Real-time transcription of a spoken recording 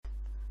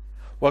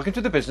Welcome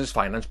to the Business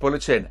Finance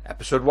Bulletin,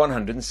 episode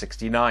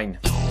 169.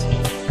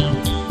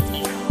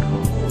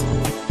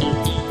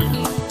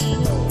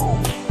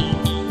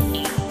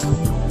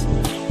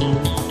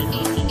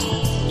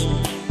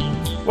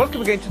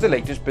 Welcome again to the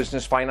latest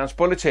Business Finance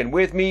Bulletin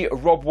with me,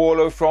 Rob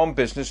Warlow from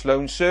Business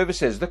Loan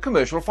Services, the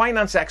commercial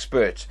finance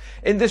expert.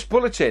 In this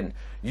bulletin,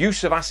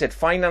 use of asset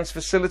finance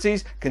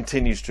facilities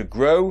continues to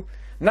grow.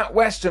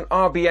 NatWest and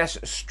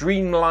RBS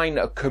streamline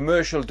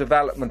commercial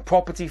development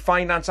property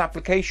finance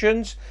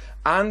applications,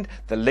 and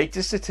the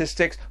latest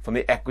statistics from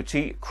the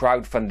equity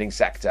crowdfunding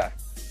sector.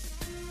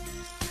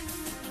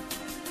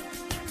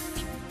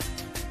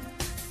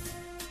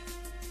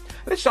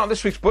 Let's start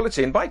this week's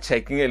bulletin by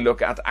taking a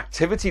look at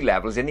activity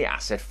levels in the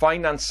asset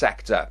finance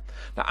sector.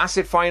 Now,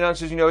 asset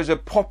finance, as you know, is a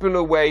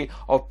popular way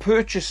of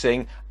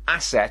purchasing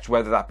assets,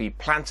 whether that be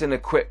plant and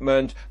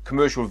equipment,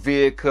 commercial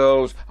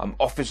vehicles,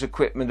 office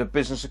equipment and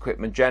business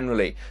equipment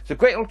generally. It's a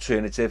great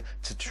alternative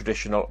to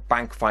traditional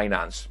bank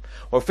finance.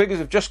 Well, figures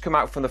have just come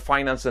out from the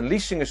Finance and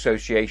Leasing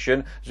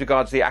Association as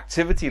regards the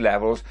activity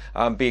levels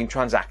being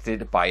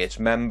transacted by its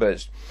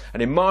members.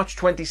 And in March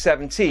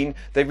 2017,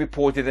 they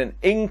reported an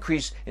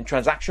increase in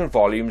transaction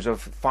volumes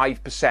of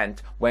 5%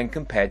 when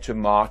compared to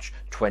March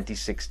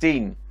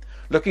 2016.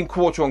 Looking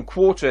quarter on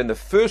quarter, in the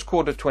first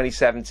quarter of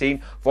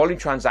 2017, volume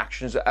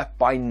transactions are up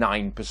by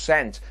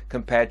 9%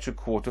 compared to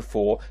quarter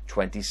 4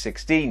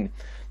 2016.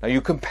 Now you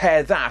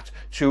compare that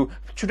to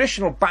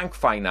traditional bank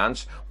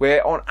finance,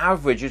 where on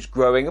average it's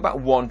growing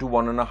about 1 to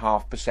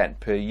 1.5%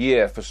 per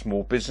year for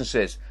small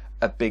businesses.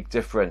 A big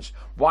difference.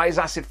 Why is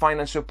asset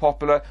finance so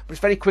popular? But it's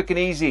very quick and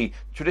easy.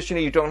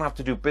 Traditionally, you don't have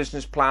to do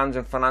business plans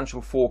and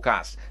financial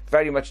forecasts,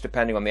 very much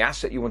depending on the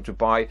asset you want to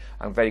buy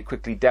and very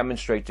quickly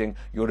demonstrating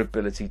your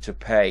ability to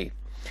pay.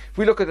 If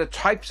we look at the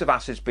types of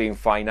assets being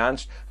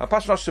financed,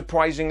 perhaps not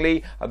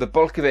surprisingly, the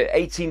bulk of it,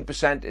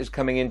 18%, is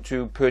coming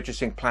into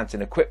purchasing plant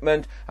and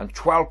equipment, and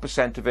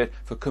 12% of it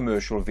for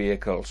commercial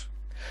vehicles.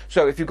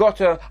 So if you've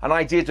got an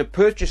idea to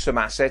purchase some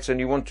assets and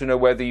you want to know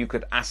whether you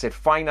could asset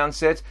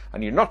finance it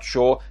and you're not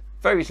sure,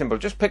 very simple,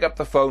 just pick up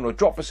the phone or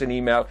drop us an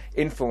email,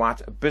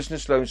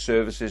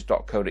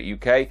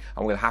 info@businessloanservices.co.uk,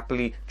 and we'll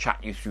happily chat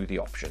you through the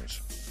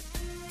options.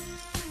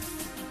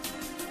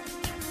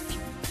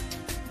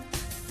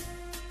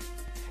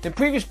 In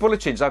previous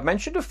bulletins, I've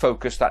mentioned a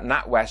focus that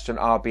NatWest and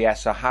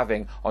RBS are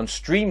having on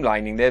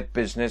streamlining their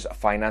business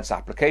finance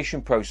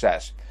application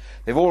process.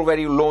 They've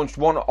already launched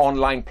one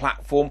online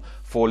platform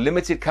for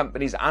limited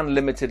companies and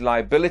limited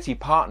liability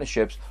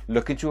partnerships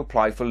looking to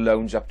apply for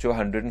loans up to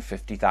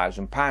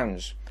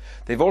 £150,000.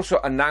 They've also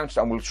announced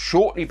and will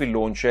shortly be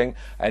launching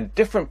a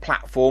different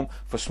platform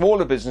for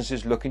smaller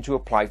businesses looking to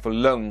apply for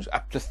loans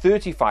up to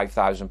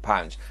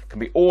 £35,000. Can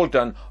be all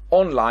done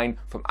online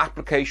from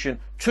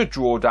application to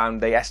drawdown,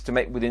 they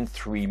estimate within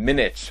 3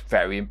 minutes.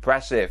 Very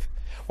impressive.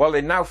 Well,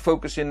 they're now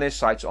focusing their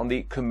sights on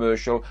the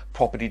commercial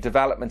property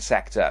development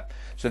sector.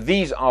 So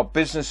these are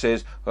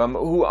businesses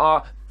who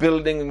are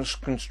building and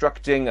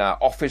constructing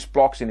office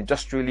blocks in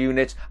industrial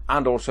units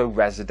and also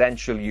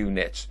residential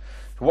units.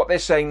 What they're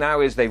saying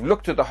now is they've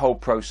looked at the whole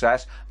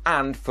process,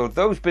 and for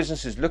those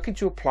businesses looking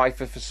to apply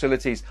for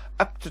facilities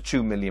up to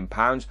 £2 million,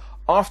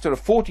 after a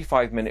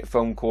 45-minute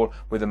phone call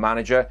with a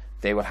manager,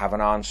 they will have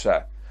an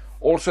answer.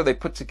 Also, they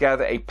put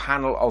together a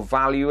panel of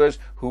valuers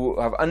who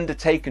have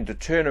undertaken to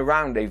turn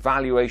around a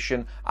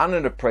valuation and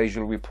an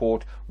appraisal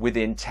report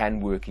within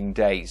 10 working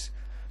days.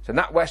 So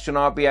NatWest and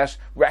RBS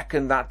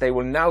reckon that they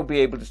will now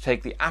be able to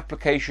take the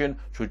application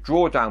to a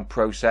drawdown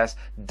process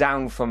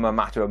down from a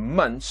matter of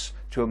months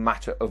to a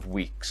matter of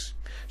weeks.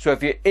 So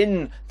if you're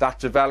in that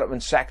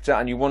development sector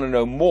and you want to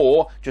know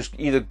more, just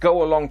either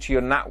go along to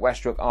your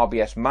NatWest or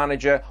RBS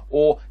manager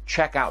or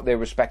check out their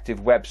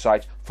respective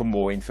websites for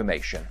more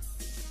information.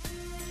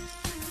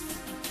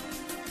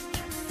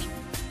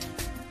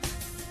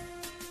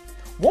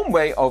 One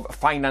way of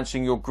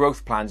financing your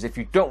growth plans, if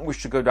you don't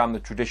wish to go down the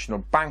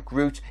traditional bank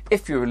route,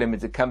 if you're a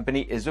limited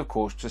company, is of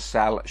course to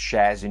sell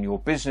shares in your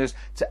business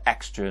to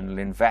external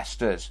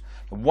investors.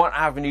 One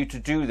avenue to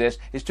do this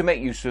is to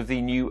make use of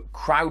the new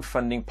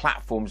crowdfunding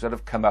platforms that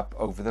have come up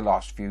over the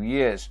last few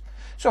years.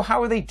 So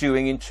how are they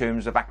doing in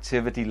terms of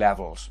activity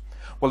levels?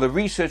 Well, the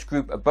research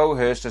group at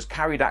Bowhurst has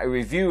carried out a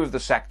review of the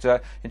sector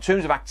in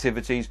terms of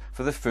activities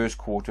for the first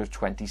quarter of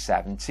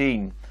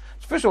 2017.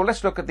 So first of all,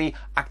 let's look at the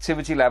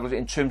activity levels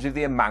in terms of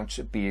the amounts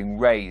being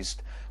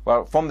raised.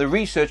 Well, from the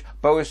research,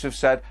 Bowhurst have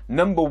said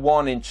number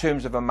one in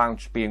terms of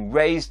amounts being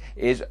raised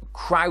is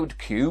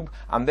Crowdcube,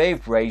 and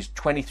they've raised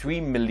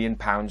 £23 million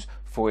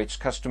for its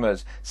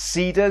customers.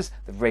 Cedars,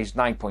 they've raised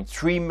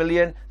 9.3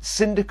 million,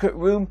 Syndicate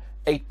Room,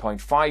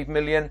 8.5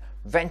 million,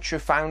 Venture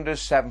Founders,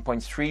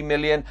 7.3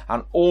 million,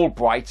 and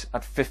Albright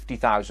at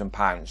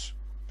 £50,000.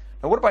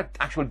 Now, what about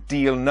actual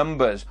deal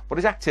numbers? What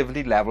does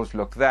activity levels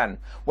look then?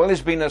 Well,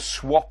 there's been a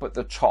swap at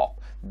the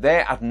top.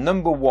 There at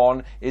number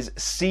one is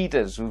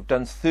Cedars, who've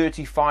done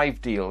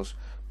 35 deals.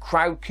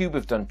 Crowdcube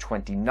have done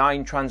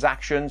 29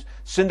 transactions.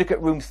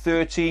 Syndicate Room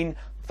 13.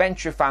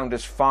 Venture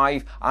Founders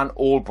 5, and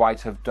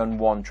Albright have done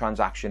 1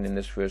 transaction in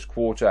this first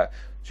quarter.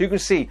 So you can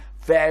see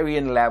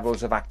varying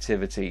levels of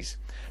activities.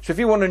 So if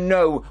you want to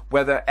know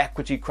whether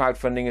equity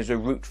crowdfunding is a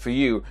route for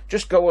you,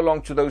 just go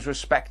along to those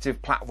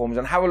respective platforms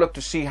and have a look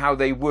to see how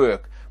they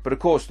work. But of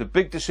course, the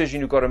big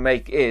decision you've got to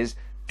make is,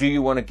 do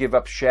you want to give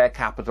up share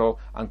capital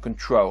and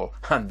control?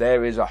 And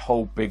there is a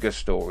whole bigger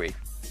story.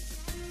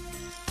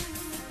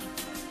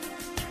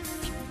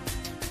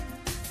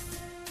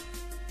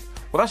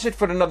 Well, that's it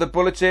for another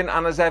bulletin,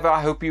 and as ever,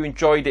 I hope you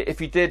enjoyed it. If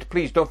you did,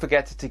 please don't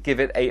forget to give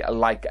it a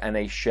like and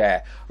a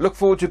share. Look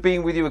forward to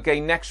being with you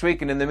again next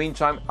week, and in the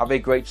meantime, have a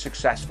great,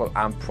 successful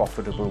and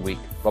profitable week.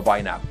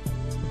 Bye-bye now.